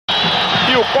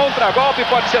E o contragolpe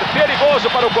pode ser perigoso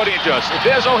para o Corinthians.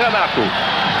 Vejam o Renato,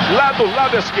 lá do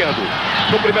lado esquerdo.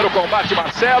 No primeiro combate,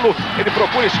 Marcelo, ele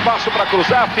procura espaço para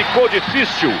cruzar, ficou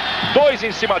difícil. 2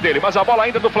 em cima dele, mas a bola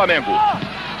ainda do Flamengo.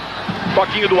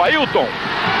 Toquinho do Ailton,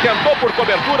 tentou por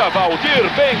cobertura, Valdir,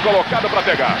 bem colocado para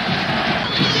pegar.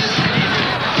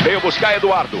 Veio buscar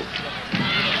Eduardo.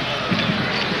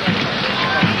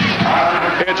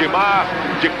 Edmar,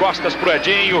 de costas pro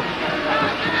Edinho.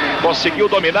 Conseguiu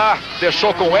dominar,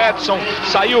 deixou com o Edson,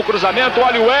 saiu o cruzamento,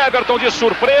 olha o Everton de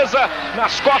surpresa,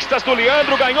 nas costas do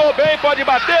Leandro, ganhou bem, pode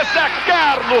bater, Zé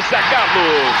Carlos, Zé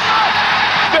Carlos.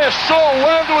 Fechou o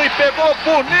ângulo e pegou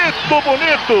bonito,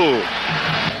 bonito.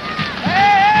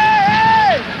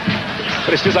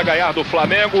 Precisa ganhar do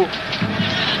Flamengo.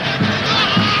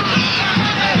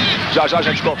 Já já a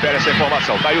gente confere essa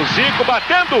informação. Tá aí o Zico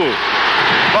batendo.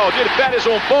 Valdir Pérez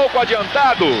um pouco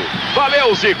adiantado.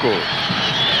 Valeu, Zico.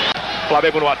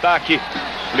 Flamengo no ataque.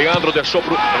 Leandro deixou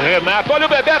pro Renato. Olha o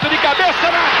Bebeto de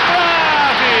cabeça na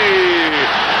trave.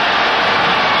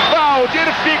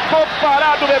 Valdir ficou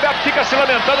parado. O Bebeto fica se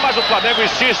lamentando, mas o Flamengo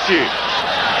insiste.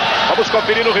 Vamos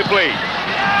conferir no replay.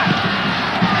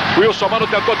 Wilson Mano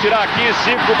tentou tirar aqui.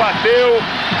 Zico bateu.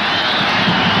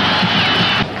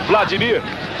 Vladimir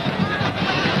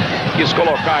quis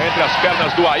colocar entre as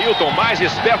pernas do Ailton, mais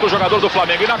esperto o jogador do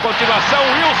Flamengo. E na continuação,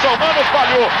 Wilson Mano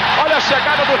falhou. Olha a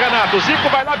chegada do Renato. Zico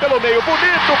vai lá pelo meio.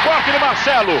 Bonito corte de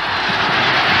Marcelo.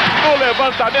 No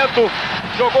levantamento,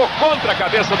 jogou contra a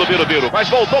cabeça do Birubiru, mas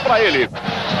voltou para ele.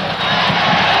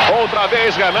 Outra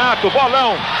vez Renato,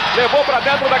 bolão. Levou para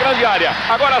dentro da grande área.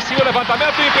 Agora sim o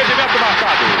levantamento e impedimento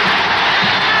marcado.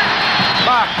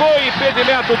 Marcou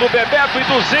impedimento do Bebeto e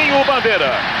do Zinho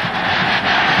Bandeira.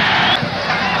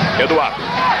 Eduardo.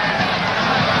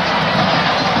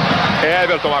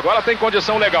 Everton agora tem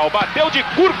condição legal. Bateu de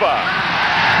curva.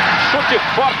 Chute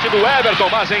forte do Everton,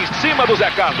 mas em cima do Zé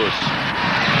Carlos.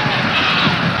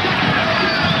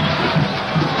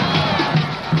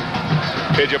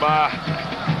 Edmar.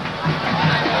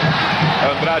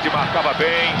 Andrade marcava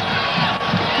bem.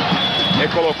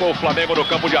 Recolocou o Flamengo no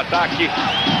campo de ataque.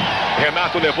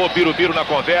 Renato levou Birubiru na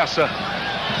conversa.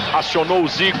 Acionou o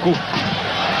Zico.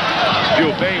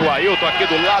 Viu bem o Ailton aqui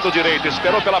do lado direito.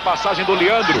 Esperou pela passagem do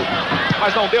Leandro.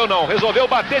 Mas não deu não. Resolveu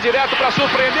bater direto para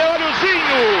surpreender. Olha o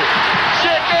Zinho.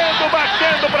 Chegando,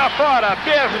 batendo para fora.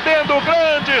 Perdendo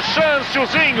grande chance o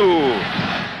Zinho.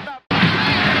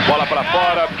 Bola para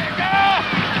fora.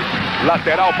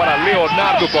 Lateral para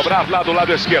Leonardo cobrar lá do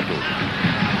lado esquerdo.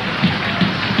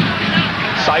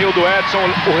 Saiu do Edson,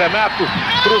 o Renato.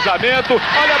 Cruzamento.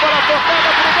 Olha a bola tocada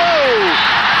pro gol.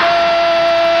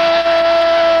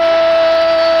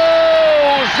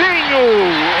 Golzinho.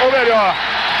 Ou melhor,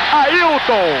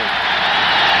 Ailton.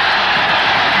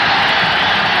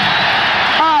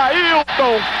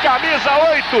 Ailton, camisa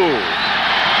 8.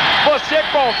 Você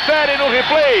confere no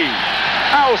replay.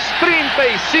 Aos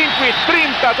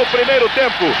 35:30 do primeiro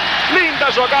tempo.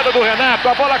 Linda jogada do Renato.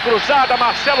 A bola cruzada.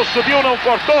 Marcelo subiu, não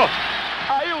cortou.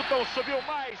 Ailton subiu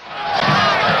mais.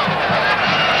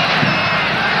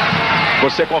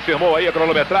 Você confirmou aí a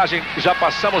cronometragem. Já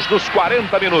passamos dos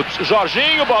 40 minutos.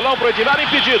 Jorginho, bolão pro Edmar,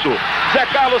 impedido. Zé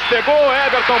Carlos pegou.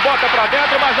 Everton bota pra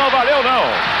dentro, mas não valeu não.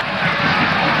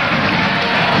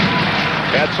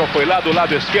 Edson foi lá do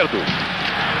lado esquerdo.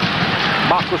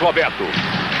 Marcos Roberto.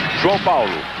 João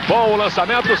Paulo, bom o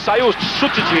lançamento, saiu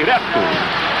chute direto.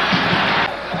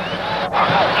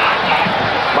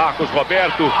 Marcos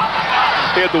Roberto,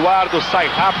 Eduardo sai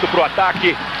rápido para o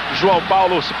ataque. João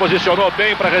Paulo se posicionou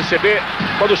bem para receber.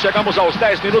 Quando chegamos aos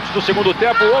 10 minutos do segundo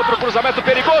tempo, outro cruzamento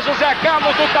perigoso. Zé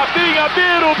Carlos do tapinha,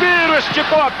 Birubiru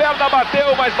esticou a perna,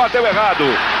 bateu, mas bateu errado.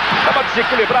 Estava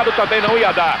desequilibrado também, não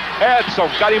ia dar. Edson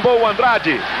carimbou o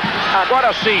Andrade.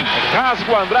 Agora sim,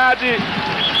 rasga o Andrade.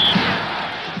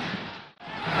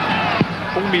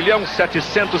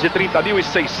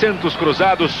 1.730.600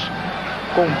 cruzados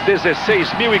com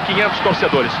 16.500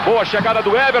 torcedores. Boa chegada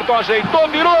do Everton, ajeitou,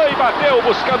 virou e bateu,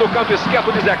 buscando o canto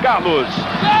esquerdo de Zé Carlos.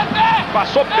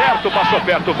 Passou perto, passou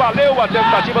perto. Valeu a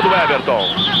tentativa do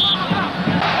Everton.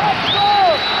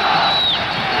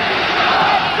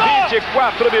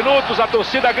 24 minutos, a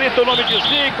torcida grita o nome de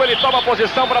Zico, ele toma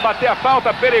posição para bater a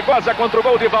falta perigosa contra o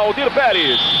gol de Valdir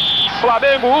Pérez.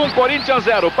 Flamengo 1, Corinthians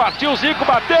 0. Partiu Zico,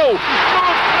 bateu no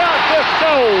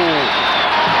travessão.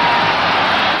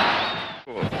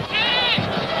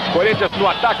 Corinthians no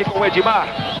ataque com o Edmar.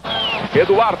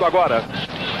 Eduardo agora.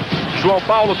 João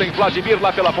Paulo tem Vladimir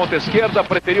lá pela ponta esquerda.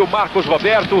 Preferiu Marcos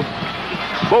Roberto.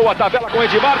 Boa tabela com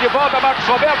Edmar, de volta Marcos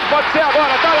Roberto. Pode ser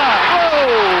agora, tá lá.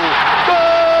 Gol!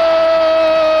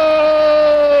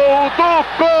 Gol do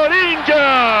Corinthians!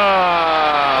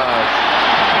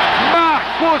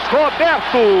 Marcos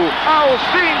Roberto, aos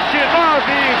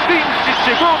 29 e 20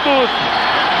 segundos,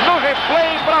 no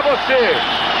replay para você.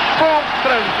 Com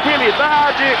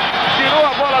tranquilidade, tirou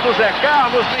a bola do Zé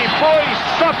Carlos, limpou e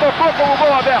só tocou como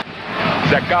gol aberto.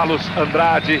 Zé Carlos,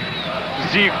 Andrade,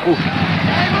 Zico,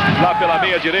 lá pela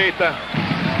meia direita.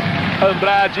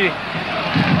 Andrade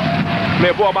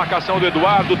levou a marcação do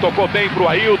Eduardo, tocou bem pro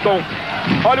Ailton.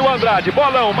 Olha o Andrade,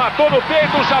 bolão, matou no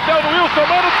peito, o chapéu no Wilson,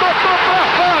 mano, tocou pra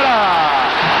fora.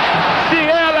 Se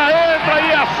ela entra,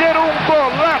 ia ser um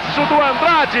golaço do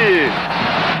Andrade.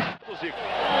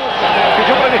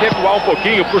 Pediu para ele recuar um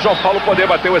pouquinho para o João Paulo poder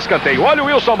bater o escanteio. Olha o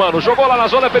Wilson, mano, jogou lá na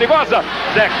zona perigosa.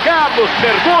 Zé Carlos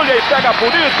mergulha e pega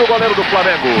bonito o goleiro do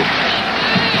Flamengo.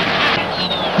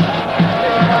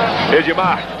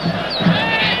 Edmar,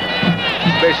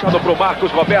 deixando para o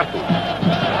Marcos Roberto.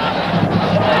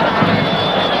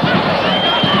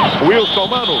 Wilson,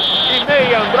 mano, e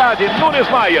meia Andrade, Nunes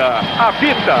Maia.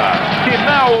 Apita,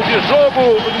 final de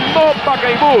jogo no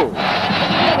Pacaembu.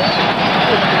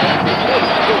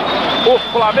 O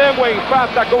Flamengo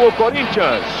empata com o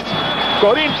Corinthians.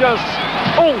 Corinthians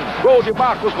 1, gol de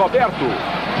Marcos Roberto.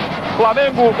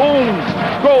 Flamengo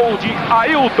 1, gol de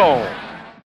Ailton.